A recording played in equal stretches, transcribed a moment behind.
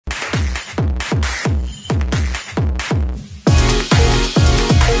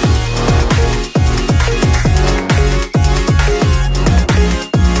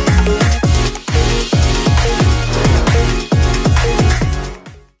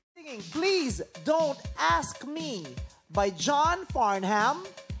Please Don't Ask Me by John Farham.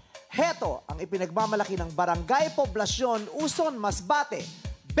 Heto ang ipinagmamalaki ng Barangay Poblasyon, Uson, Masbate,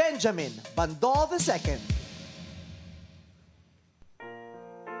 Benjamin Bandol II.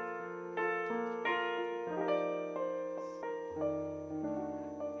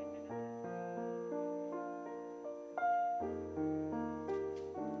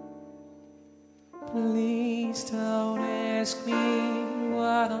 Please don't ask me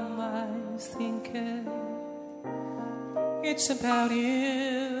what am I thinking. It's about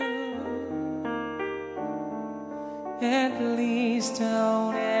you. And please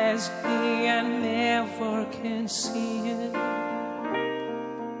don't ask me, I never can see you.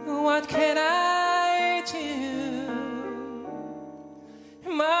 What can I do?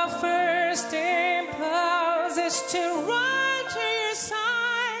 My first impulse is to run to your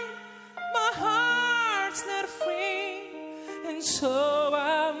side. My heart's not free, and so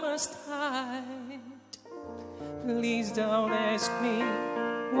I must hide. Please don't ask me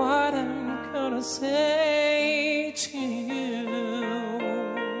what I'm gonna say to you.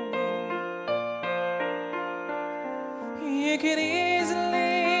 You could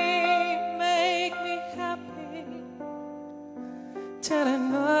easily make me happy till I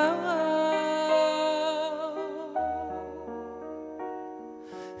know,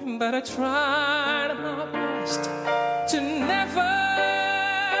 but I tried my best to never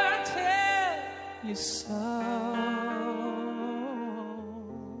tell you so.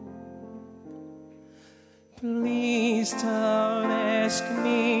 Please don't ask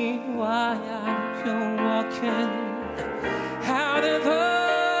me why I'm walking out of the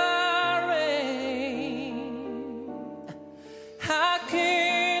rain. How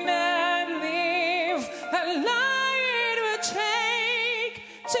can I live a life it would take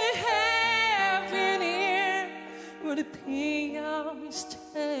to have you near? Would it be a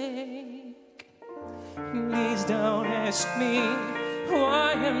mistake? Please don't ask me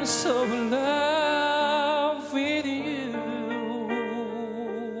why I'm so in love with you.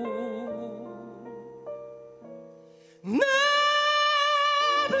 No,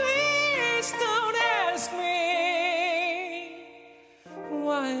 please don't ask me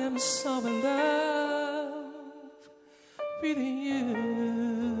why I'm so in love with you.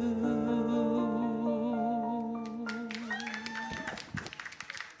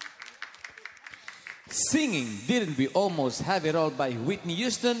 Singing Didn't We Almost Have It All by Whitney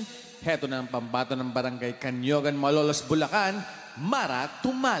Houston. Heto na ang pambato ng Barangay Kanyogan, Malolos, Bulacan, Mara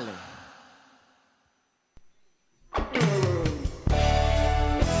Tumale.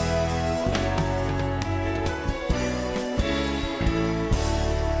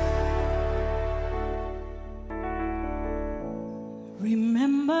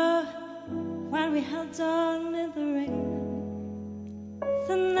 Remember when we held on in the rain,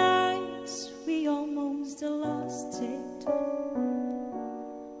 the nights we almost lost it.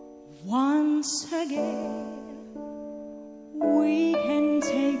 Once again, we can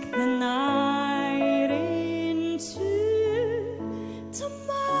take the night into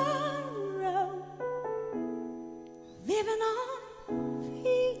tomorrow, living on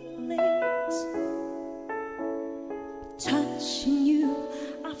feelings. Touching you,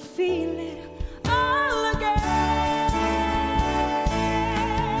 I feel it all again.